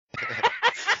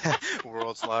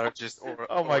World's largest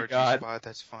Oh my orgy God. spot.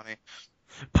 That's funny.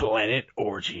 Planet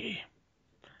Orgy.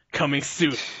 Coming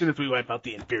soon, as soon as we wipe out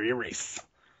the inferior race.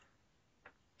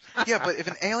 Yeah, but if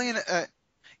an alien,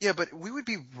 yeah, but we would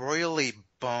be royally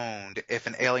boned if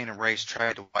an alien race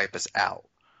tried to wipe us out.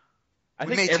 I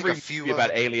We think may take every a few movie of about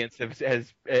them. aliens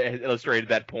has illustrated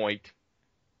that point.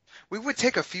 We would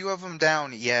take a few of them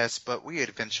down, yes, but we'd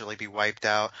eventually be wiped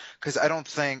out because I don't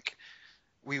think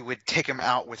we would take them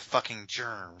out with fucking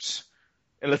germs.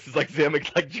 Unless it's like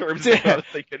Zimic, like germs. Yeah.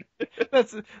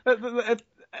 That's what I was thinking.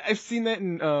 I've seen that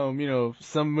in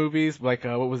some movies, like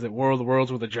what was it, War of the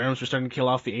Worlds, where the germs were starting to kill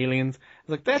off the aliens.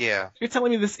 Like that. Yeah. You're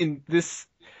telling me this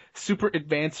super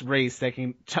advanced race that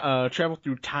can travel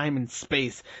through time and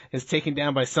space is taken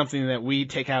down by something that we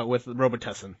take out with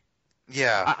Robitussin.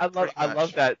 Yeah. I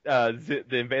love that the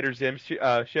Invader Zim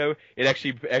show. It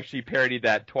actually parodied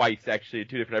that twice, actually, in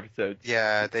 2 different episodes.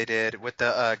 Yeah, they did with the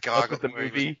Once goggle. with the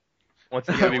movie. Once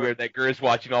the movie where that Gur's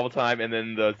watching all the time, and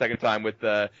then the second time with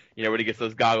when he gets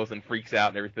those goggles and freaks out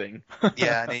and everything.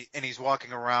 Yeah, and he's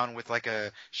walking around with like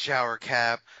a shower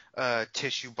cap,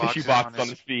 tissue box on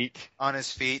his feet. On his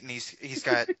feet, and he's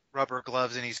got rubber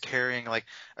gloves, and he's carrying like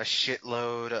a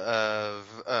shitload of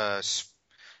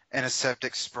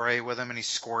antiseptic spray with him, and he's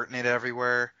squirting it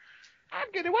everywhere. I'm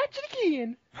gonna watch it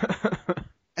again.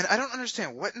 And I don't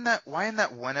understand why in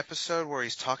that one episode where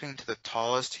he's talking to the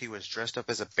tallest, he was dressed up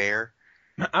as a bear.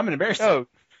 I'm in a bear suit.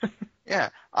 Oh, Yeah,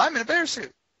 I'm in a bear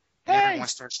suit. And Hey, everyone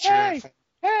starts cheering for him.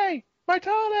 hey, my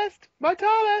tallest,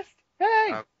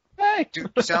 hey, Oh. hey. Dude,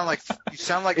 you sound like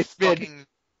It's fucking.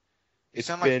 It's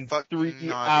sound been like fucking 3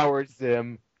 Navi. hours,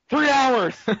 Zim. 3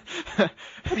 hours.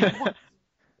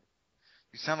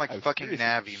 You sound like Oh, fucking seriously,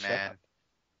 Navi, shut man. up.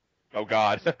 Oh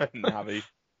God, Navi.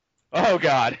 Oh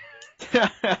God.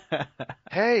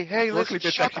 Hey, Berkeley listen,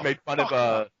 Bits shut actually the made fun fuck of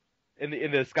up. in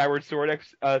the Skyward Sword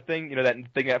thing, that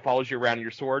thing that follows you around in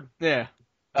your sword. Yeah.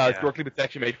 Yeah. Berkeley Bits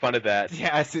actually made fun of that.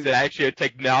 Yeah, I see Said that. actually I'd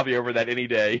take Navi over that any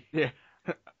day. Yeah.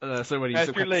 So what do you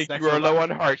Master Link, you are low on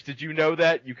hearts. Did you know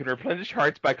that? You can replenish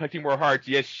hearts by collecting more hearts.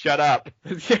 Yes, shut up.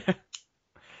 Yeah.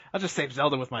 I'll just save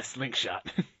Zelda with my slingshot.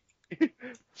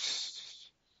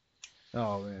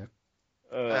 Oh man.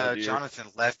 Oh, dear. Jonathan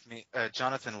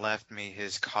left me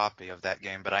his copy of that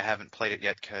game, but I haven't played it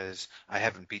yet because I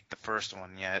haven't beat the first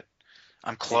one yet.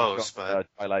 I'm close, but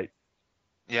Twilight.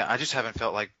 yeah, I just haven't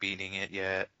felt like beating it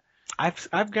yet.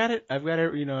 I've got it. I've got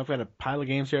a pile of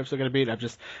games here I've still got to beat. I've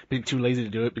just been too lazy to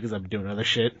do it because I'm doing other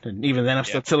shit, and even then I'm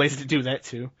still too lazy to do that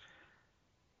too.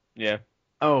 Yeah.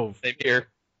 Oh, Same here.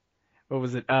 what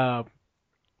was it?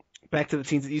 Back to the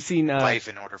Teens. You seen? Life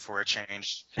in order for a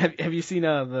change. Have you seen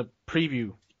the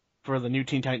preview for the new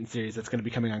Teen Titans series that's going to be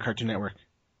coming on Cartoon Network?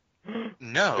 They're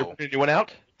No. putting a new one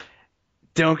out?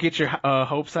 Don't get your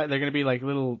hopes up. They're going to be like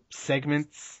little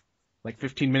segments, like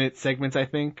 15-minute segments, I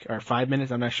think, or 5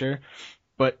 minutes. I'm not sure,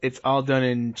 but it's all done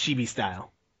in Chibi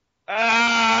style.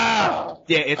 Ah!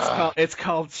 Yeah, it's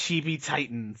called Chibi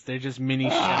Titans. They're just mini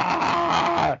shows.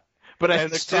 Ah! But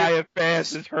And the cry of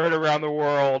fans is heard around the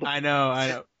world. I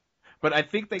know. But I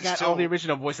think they got Still- all the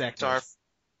original voice actors.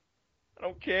 I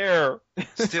don't care.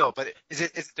 Still, but is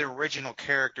it the original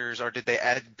characters, or did they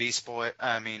add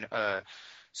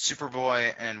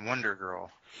Superboy and Wonder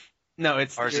Girl? No,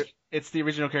 it's Or is it- it's the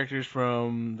original characters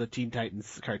from the Teen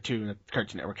Titans cartoon that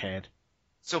Cartoon Network had.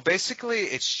 So basically,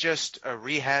 it's just a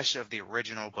rehash of the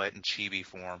original, but in chibi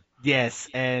form. Yes,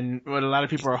 and what a lot of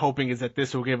people are hoping is that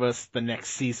this will give us the next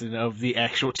season of the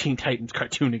actual Teen Titans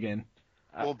cartoon again.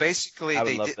 Well, basically, I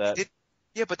would they love did, that. they did.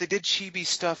 Yeah, but they did chibi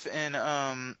stuff in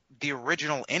the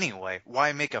original anyway.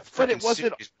 Why make a But freaking it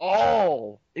wasn't series?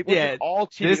 all. It wasn't Yeah, all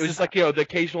chibi. this It was is- just like, the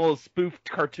occasional spoofed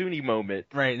cartoony moment.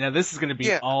 Right, now this is going to be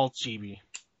Yeah. all chibi.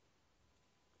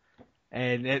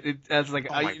 And it's like,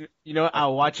 Oh my-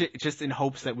 I'll watch it just in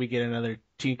hopes that we get another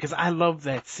team, because I love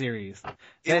that series.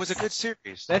 It was a That's- good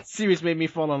series. That series made me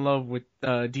fall in love with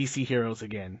DC heroes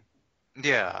again.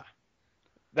 Yeah.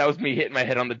 That was me hitting my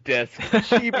head on the desk.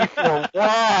 Chibi for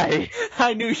why?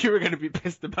 I knew you were going to be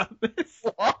pissed about this.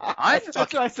 I'm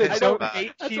That's why I said pissed don't. about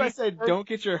it. That's why I said don't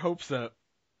get your hopes up.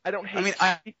 I don't hate mean,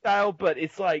 chibi style, but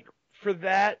it's like, for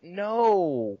that,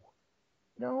 no.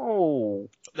 No.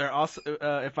 They're also,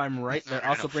 if I'm right, they're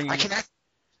also bringing I cannot.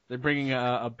 they're bringing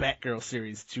a Batgirl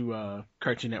series to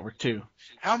Cartoon Network too.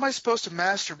 How am I supposed to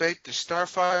masturbate to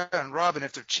Starfire and Robin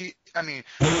if they're cheat? I mean,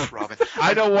 Robin.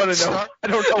 I don't want to know. Star- I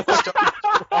don't know what's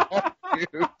wrong,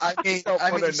 dude. I mean, I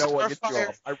don't want to know what gets you Starfire.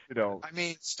 off. I really don't. I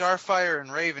mean, Starfire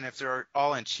and Raven if they're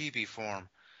all in chibi form.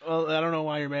 Well, I don't know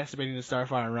why you're masturbating to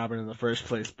Starfire and Robin in the first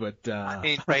place, but I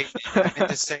mean, Raven. I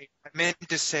meant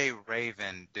to say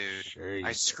Raven, dude. Sure you I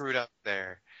did. screwed up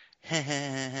there.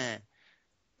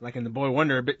 Like in The Boy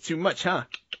Wonder, a bit too much, huh?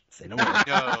 Say no more.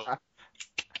 No.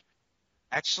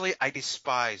 Actually, I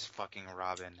despise fucking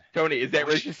Robin. Tony, is that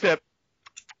relationship?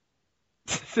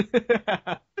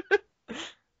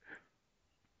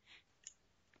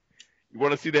 You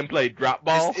want to see them play drop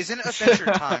ball? Isn't it Adventure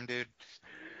Time, dude?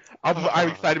 I'm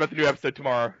excited about the new episode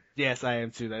tomorrow. Yes, I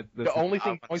am too. The only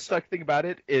suck thing about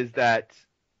it is that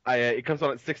it comes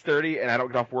on at 6:30, and I don't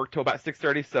get off work till about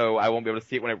 6:30, so I won't be able to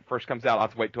see it when it first comes out. I'll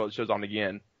have to wait till it shows on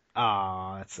again.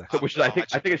 Oh, that sucks. So, which is, I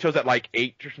think it shows at like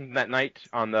 8 or something that night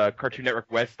on the Cartoon Network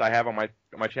West I have on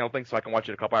my channel thing, so I can watch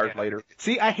it a couple hours later.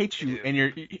 See, I hate you and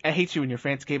your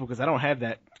fancy cable because I don't have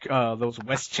that those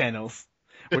West channels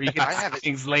where you get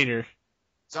things later.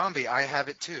 Zombie, I have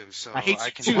it too, so I hate I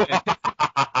you can too.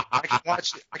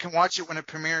 I can watch it when it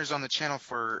premieres on the channel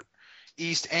for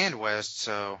East and West.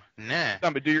 So nah.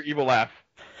 Zombie, do your evil laugh.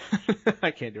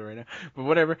 I can't do it right now, but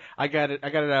whatever. I got it. I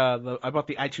bought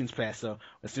the iTunes Pass, so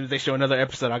as soon as they show another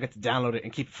episode, I'll get to download it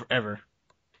and keep it forever.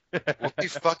 What do you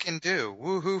fucking do?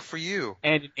 Woohoo for you!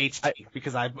 And in HD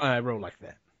because I roll like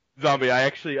that. Zombie, I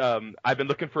actually I've been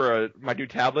looking for my new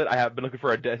tablet. I have been looking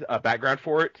for a background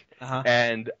for it,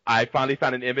 and I finally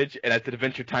found an image, and it's an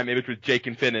Adventure Time image with Jake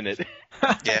and Finn in it.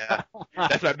 Yeah,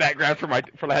 that's my background for my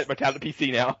tablet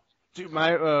PC now. Dude,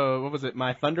 my what was it?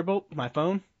 My Thunderbolt, my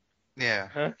phone. Yeah.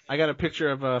 Huh? I got a picture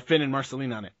of Finn and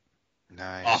Marceline on it.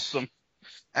 Nice. Awesome.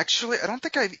 Actually, I don't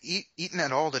think I've eaten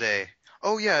at all today.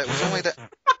 Oh yeah, it was only that.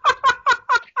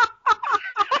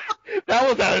 That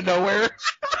was out of nowhere.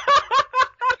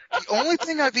 The only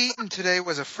thing I've eaten today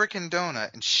was a frickin'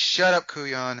 donut. And shut up,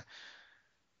 Kuyan.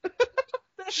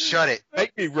 Shut it.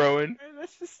 Make me, Rowan.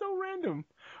 That's just so random.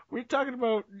 We're talking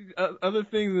about other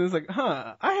things, and it's like,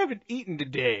 I haven't eaten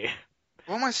today.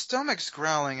 Well, my stomach's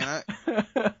growling, and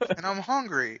I'm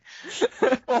hungry.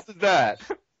 What is that?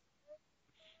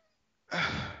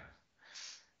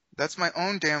 That's my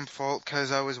own damn fault,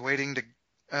 because I was waiting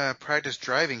to practice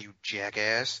driving, you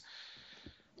jackass.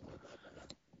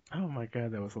 Oh my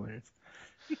god, that was hilarious.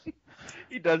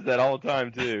 He does that all the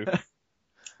time too.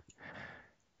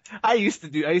 I used to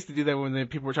do that when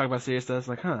people were talking about serious stuff. It's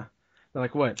like, They're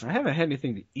like, what? I haven't had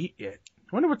anything to eat yet.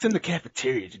 I wonder what's in the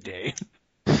cafeteria today.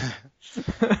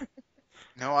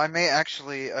 No, I may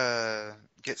actually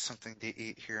get something to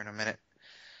eat here in a minute.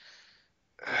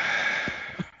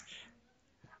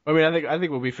 I mean, I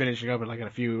think we'll be finishing up in like in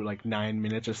a few 9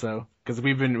 minutes or so because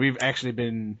we've actually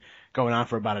been going on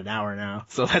for about an hour now,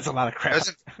 so that's a lot of crap.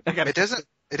 It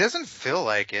doesn't feel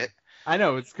like it. I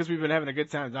know, it's because we've been having a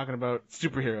good time talking about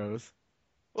superheroes.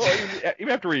 Well, even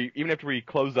after we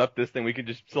close up this thing, we can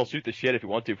just still shoot the shit if you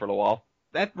want to for a little while.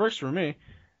 That works for me.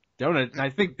 Donut, I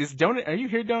think is Donut. Are you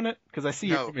here, Donut? Because I see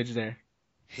your image there.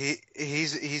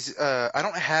 He's I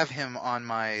don't have him on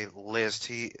my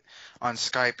list. On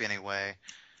Skype anyway,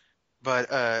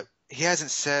 but he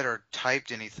hasn't said or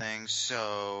typed anything.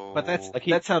 So, but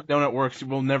that's how Donut works.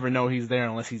 We'll never know he's there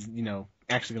unless he's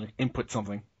actually going to input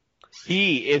something.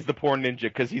 He is the poor ninja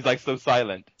because he's like so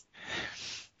silent.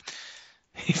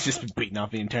 He's just been beating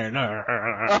off the entire.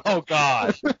 Oh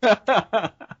God.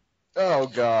 Oh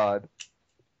God.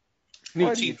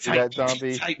 Why do you do that,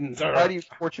 Zombie? Why do you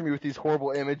torture me with these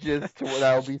horrible images to where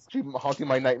I will be haunting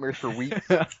my nightmares for weeks?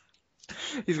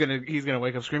 He's gonna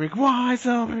wake up screaming, "Why,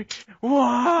 Zombie?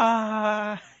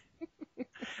 Why?"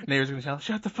 Neighbor's gonna tell,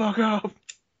 "Shut the fuck up."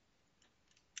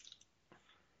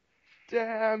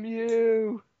 Damn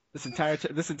you! This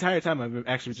entire time I've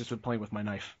actually just been playing with my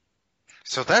knife.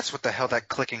 So that's what the hell that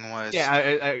clicking was. Yeah,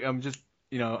 I'm just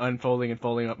unfolding and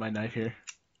folding up my knife here.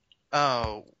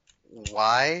 Oh,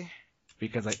 why?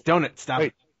 Because Donut, stop.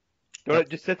 Wait, Donut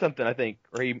just said something, I think,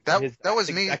 or that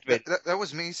was me. That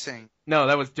was me saying. No,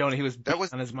 that was Donut. He was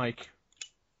on his mic.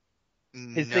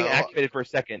 His thing activated for a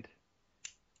second.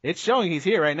 It's showing he's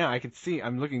here right now. I can see.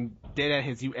 I'm looking dead at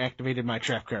his. You activated my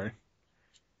trap card.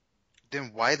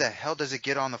 Then why the hell does it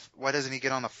get on the? Why doesn't he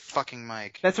get on the fucking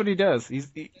mic? That's what he does.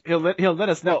 He'll let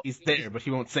us know he's there, but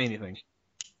he won't say anything.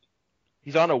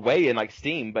 He's on a way in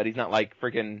Steam, but he's not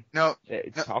talking. No,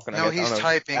 he's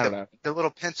typing. I don't know. The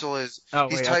little pencil is.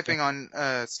 He's typing on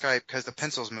Skype because the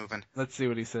pencil's moving. Let's see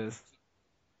what he says.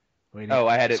 Wait,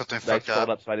 I had it fucked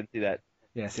up, so I didn't see that.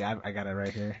 Yeah, see, I got it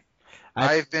right here.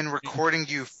 I've been recording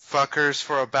you fuckers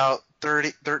for about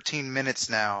 13 minutes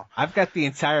now. I've got the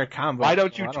entire combo. Why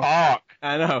don't you talk?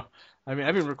 I know. I mean,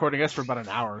 I've been recording us for about an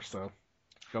hour, so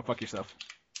go fuck yourself.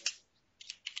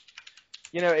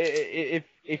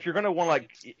 If you're gonna want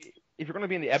if you're gonna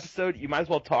be in the episode, you might as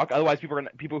well talk. Otherwise,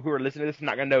 people who are listening to this are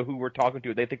not gonna know who we're talking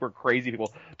to. They think we're crazy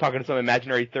people talking to some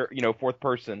imaginary fourth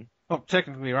person. Well,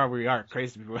 technically, we are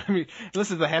crazy people. I mean,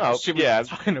 listen to the half the shit we're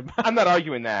talking about. I'm not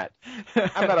arguing that.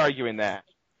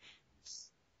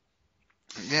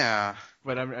 Yeah.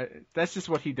 But that's just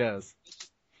what he does.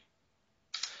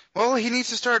 Well, he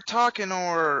needs to start talking,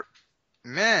 or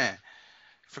meh.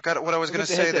 Forgot what I was gonna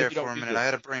say there for a minute. I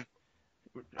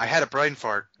had a brain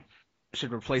fart.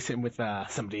 Should replace him with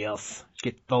somebody else.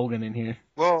 Get Volgan in here.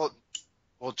 Well,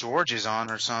 George is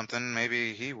on or something.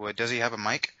 Maybe he would. Does he have a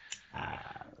mic?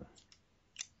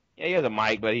 Yeah, he has a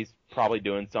mic, but he's probably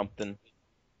doing something.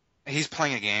 He's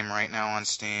playing a game right now on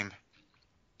Steam.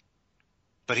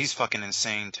 But he's fucking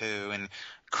insane too. And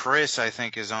Chris, I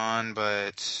think, is on,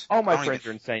 but all my friends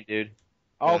are insane, dude.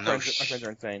 My friends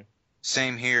are insane.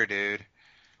 Same here, dude.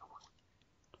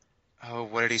 Oh,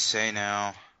 what did he say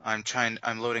now? I'm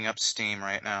loading up Steam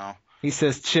right now. He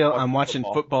says, "Chill, I'm watching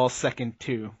football second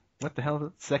too." What the hell is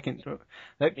it? Second?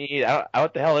 What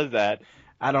the hell is that?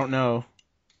 I don't know.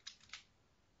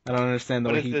 I don't understand the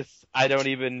way What is this? I don't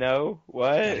even know.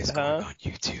 What? That is going on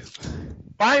YouTube.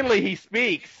 Finally, he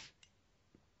speaks.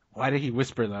 Why did he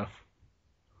whisper though?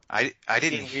 I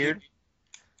didn't hear.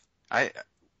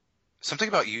 Something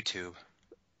about YouTube.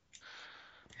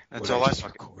 That's all I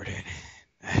recorded.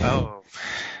 Oh.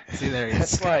 See, there he is.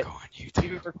 That's right. We've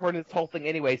been recording this whole thing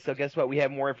anyway, so guess what? We have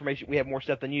more information. We have more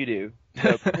stuff than you do.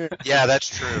 So. Yeah,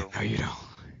 that's true. No, you don't.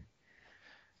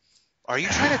 Are you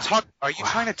trying to talk? Are you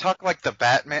trying to talk like the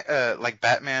Batman, like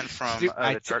Batman from Dude,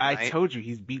 the Dark Knight? I told you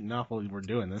he's beating off while we're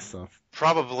doing this stuff.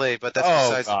 Probably, but that's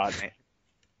besides the point.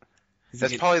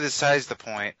 That's probably besides the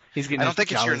point. He's getting. I don't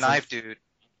think it's your knife, dude.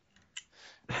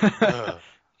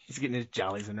 He's getting his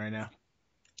jollies in right now.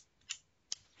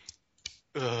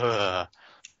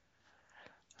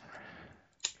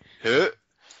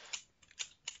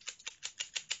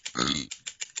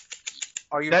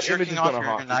 Are you jerking off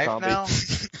your knife now?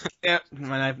 Yeah,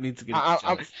 my knife needs to get.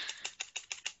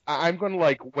 I'm going to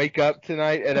like wake up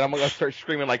tonight, and then I'm going to start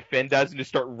screaming like Finn does, and just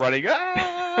start running.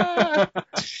 Ah!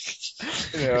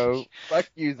 Fuck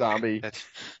you, zombie.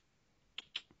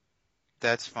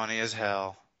 That's funny as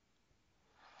hell.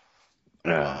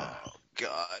 Oh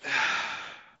God.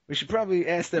 We should probably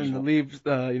ask them to leave,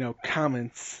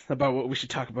 comments about what we should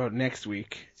talk about next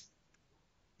week.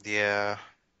 Yeah.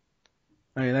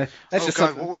 I mean, that's just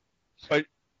something. But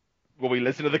will we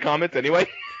listen to the comments anyway?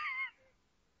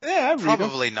 Yeah, I read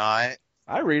Probably them. not.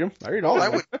 I read them. I read all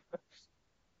of them.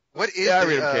 What is? Yeah, I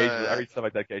read them occasionally. I read stuff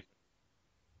like that occasionally.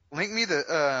 Link me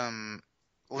the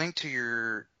link to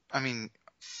your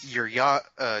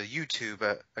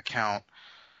YouTube account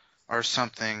or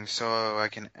something so I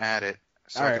can add it.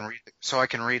 So I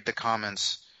can read the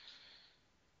comments.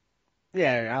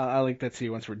 Yeah, I'll link that to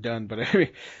you once we're done. But I mean,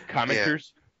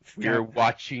 commenters, we're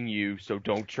watching you, so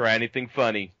don't try anything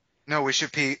funny. No, we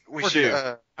should I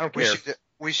don't care.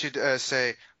 We should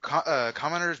say,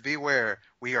 commenters beware.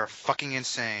 We are fucking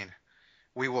insane.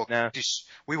 We will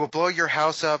blow your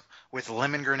house up with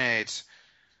lemon grenades.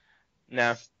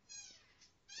 No.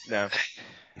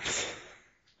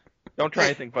 Don't try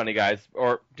anything funny, guys,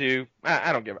 or do.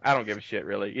 I don't give a shit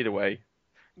really. Either way,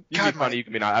 you can be funny, you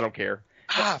can be not. I don't care.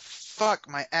 Fuck,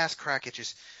 my ass crack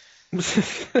itches.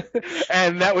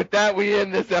 And with that we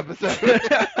end this episode.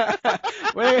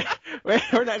 Wait,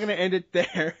 we're not gonna end it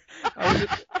there.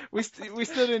 We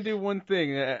still didn't do one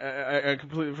thing. I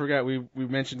completely forgot. We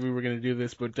mentioned we were gonna do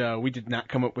this, but we did not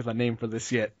come up with a name for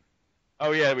this yet.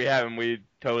 Oh yeah, we haven't. We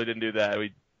totally didn't do that.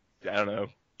 I don't know.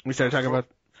 We started talking about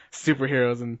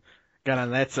superheroes and got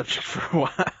on that subject for a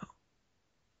while.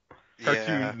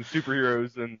 Cartoons and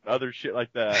superheroes and other shit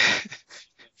like that.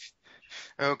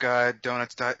 Oh God,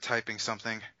 Donut's typing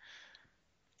something.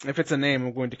 If it's a name,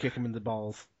 I'm going to kick him in the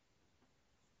balls.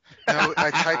 No,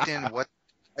 I typed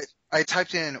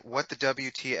in what the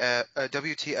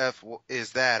WTF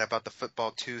is that about the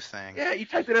football 2 thing. Yeah, you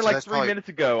typed it in like 3 minutes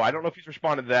ago. I don't know if he's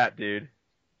responded to that, dude.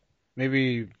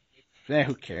 Maybe.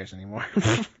 Who cares anymore?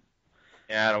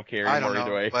 Yeah, I don't care anymore. I don't know,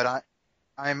 either way. But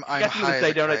I'm high.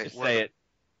 Say donut, just say it.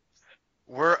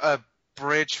 We're a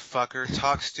bridge fucker.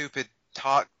 Talk stupid.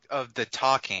 Talk of the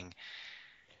talking.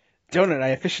 Donut, I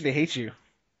officially hate you.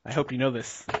 I hope you know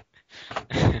this.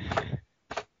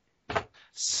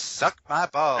 Suck my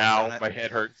balls. Ow, Donut. my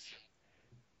head hurts.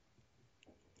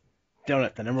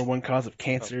 Donut, the number one cause of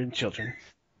cancer in children.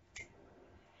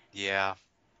 Yeah.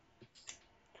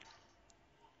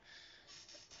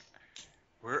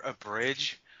 We're a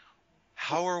bridge?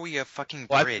 How are we a fucking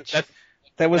bridge?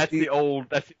 That's the old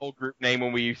group name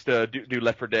when we used to do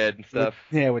Left 4 Dead and stuff.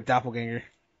 With Doppelganger.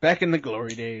 Back in the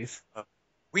glory days.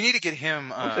 We need to get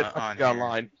him on here.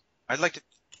 Online. I'd like to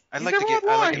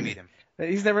meet him.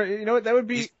 He's never. You know what? That would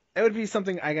be. That would be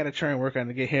something I gotta try and work on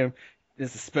to get him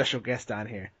as a special guest on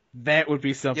here. That would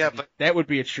be something. Yeah, that would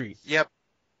be a treat. Yep.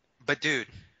 But dude,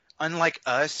 unlike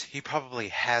us, he probably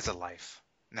has a life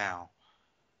now.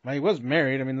 Well, he was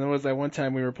married. I mean, there was that one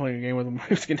time we were playing a game with him.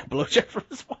 He was getting a blowjob from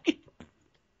his wife.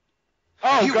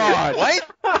 Oh God! What?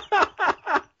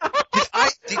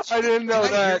 I didn't know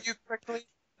that. Did I hear you correctly?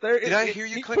 Did I hear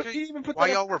you correctly? While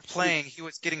y'all were playing, he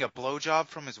was getting a blowjob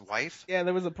from his wife. Yeah,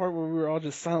 there was a part where we were all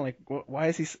just silent. Like, why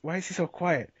is he so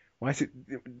quiet? Why is he,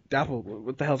 Doppel?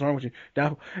 What the hell's wrong with you,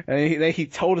 Doppel? And he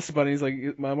told us about it. He's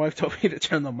like, my wife told me to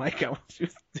turn the mic on while she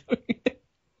was doing it.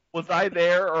 Was I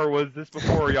there, or was this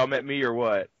before y'all met me, or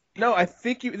what? No, I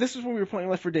think this was when we were playing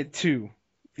Left 4 Dead 2.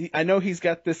 I know he's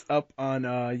got this up on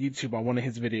YouTube on one of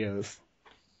his videos.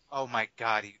 Oh my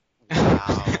God!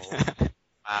 Wow.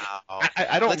 Wow.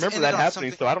 I don't remember that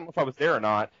happening, so I don't know if I was there or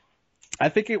not. I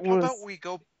think it was. How about we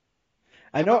go?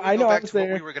 I know I was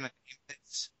there. What we were gonna name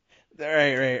this.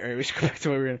 Right. We should go back to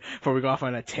what we were gonna before we go off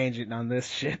on a tangent on this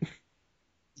shit.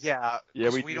 Yeah,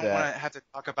 we don't want to have to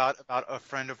talk about a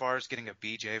friend of ours getting a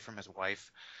BJ from his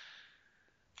wife.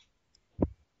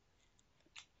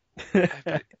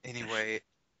 But anyway,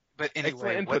 what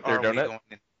are we going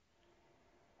in?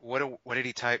 What did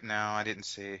he type now? I didn't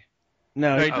see.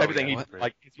 No, he typed everything. His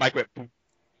mic went. Boom.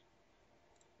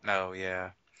 No,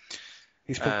 yeah.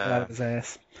 He's putting it out of his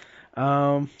ass.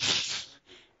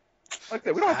 Like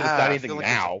that, we don't have to decide anything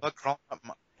now.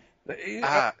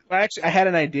 Actually, I had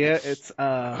an idea. It's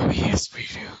Oh yes, we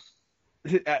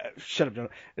do. Shut up, Jonah.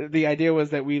 The idea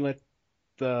was that we let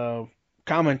the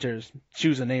commenters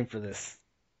choose a name for this.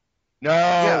 No.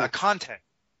 Yeah, a contest.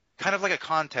 Kind of like a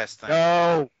contest thing.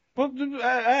 No. Well,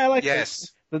 I like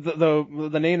yes.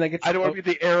 The name that gets. I don't want to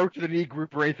be the arrow to the knee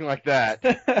group or anything like that.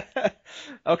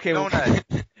 Okay.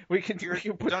 Donut. We can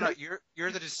put Donut.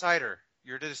 You're the decider.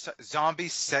 You're the Zombie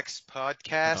Sex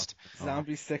Podcast. Oh.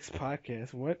 Zombie Sex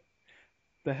Podcast. What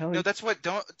the hell? No, that's what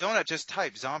Donut just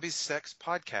typed. Zombie Sex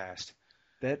Podcast.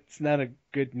 That's not a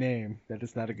good name. That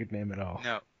is not a good name at all.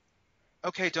 No.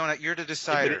 Okay, Donut, you're the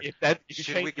decider. If that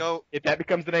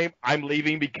becomes the name, I'm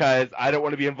leaving because I don't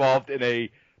want to be involved in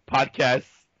a podcast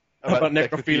about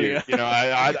necrophilia. You know,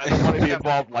 I don't want to be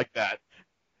involved like that.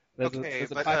 Okay,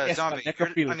 but Zombie,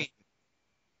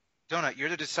 Donut, you're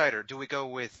the decider. Do we go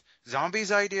with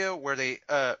Zombie's idea, where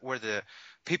the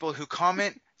people who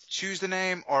comment choose the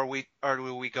name, or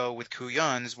do we go with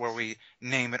Kuyun's, where we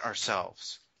name it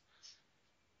ourselves?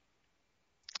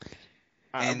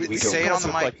 And we say it on the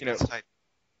mic. Like, you know,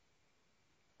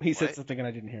 he said something and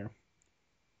I didn't hear.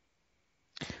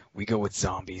 We go with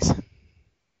zombies.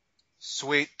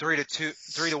 Sweet.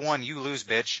 3-1. You lose,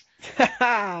 bitch.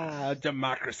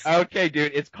 Democracy. Okay,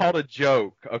 dude. It's called a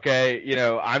joke. Okay, you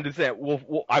know, I'm just saying.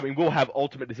 We'll have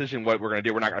ultimate decision what we're gonna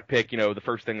do. We're not gonna pick, you know, the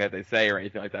first thing that they say or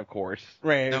anything like that. Of course.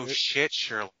 Right. No shit,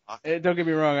 Sherlock. Don't get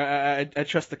me wrong. I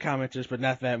trust the commenters, but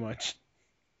not that much.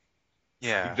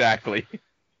 Yeah. Exactly.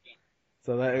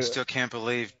 So that I still can't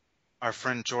believe our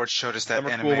friend George showed us that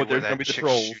anime where that chick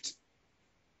shoots.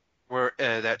 Where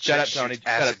that chick shoots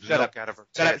acid milk out of her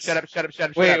tits. Shut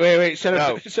up. Wait, shut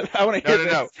up. I want to hear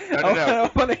this. No.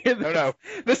 I want to hear this. No.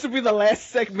 This will be the last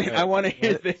segment. I want to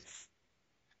hear this.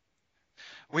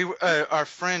 Our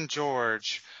friend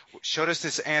George showed us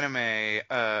this anime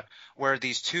where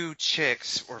these two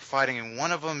chicks were fighting, and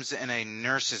one of them's in a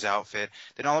nurse's outfit.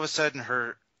 Then all of a sudden,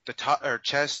 her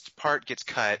chest part gets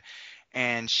cut,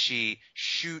 and she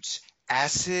shoots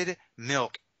acid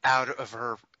milk out of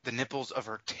the nipples of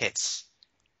her tits.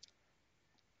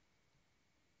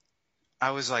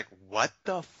 I was like, what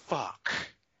the fuck?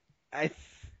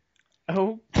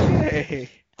 Okay.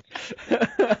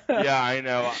 Yeah, I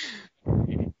know.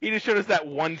 He just showed us that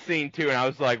one scene too, and I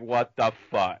was like, what the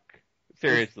fuck?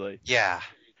 Seriously. Yeah.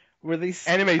 Were these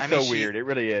anime's so weird, it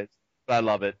really is. But I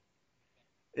love it.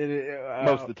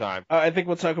 Most of the time. I think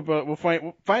we'll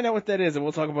find out what that is, and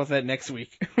we'll talk about that next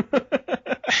week.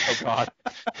 Oh God.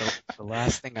 The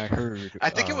last thing I heard. I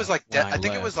think it was like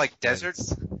desert.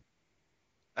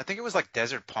 I think it was like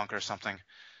Desert Punk or something.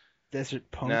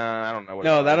 Desert Punk. No, I don't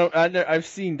know. I've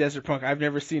seen Desert Punk. I've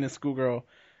never seen a schoolgirl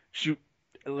shoot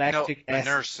lactic acid. A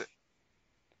nurse.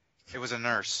 It was a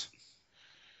nurse.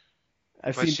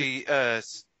 She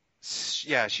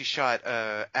shot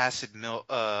acid milk,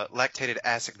 lactated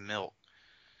acid milk.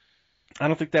 I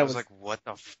don't think that was like, what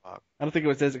the fuck? I don't think it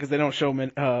was Desert because they don't show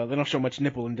much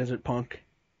nipple in Desert Punk.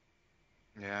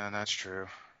 Yeah, that's true.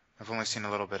 I've only seen a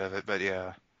little bit of it, but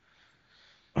yeah.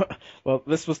 Well,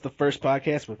 this was the first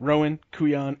podcast with Rowan,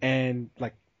 Kuyan, and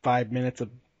like 5 minutes of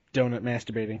donut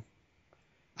masturbating.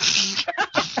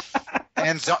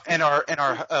 and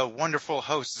our wonderful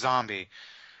host Zombie.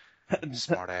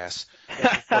 Smart ass.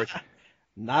 Of course.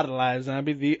 Not a live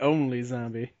zombie, the only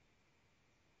zombie.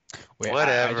 Wait,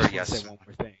 Whatever, I just want yes. to say one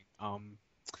more thing.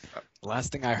 The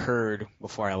last thing I heard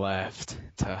before I left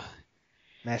to,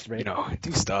 Masturbate.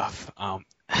 do stuff,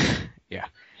 yeah,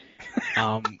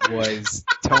 was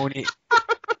Tony.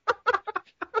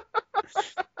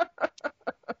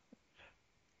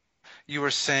 You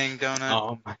were saying,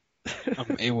 Donut?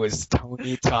 It was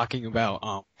Tony talking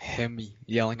about him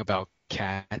yelling about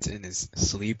cats in his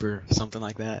sleep or something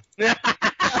like that.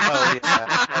 Oh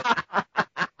yeah.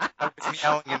 I was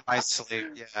yelling in my sleep.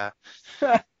 Yeah.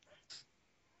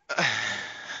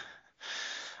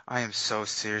 I am so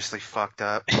seriously fucked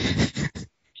up.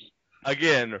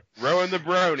 Again, Rowan the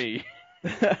Brony.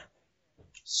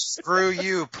 Screw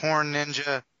you, porn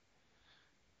ninja.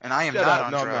 And I am Shut not up.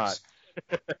 on No, drugs.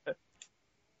 I'm not.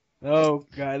 Oh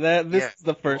god, this Yeah, is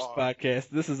the first you are. podcast.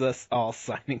 This is us all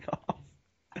signing off.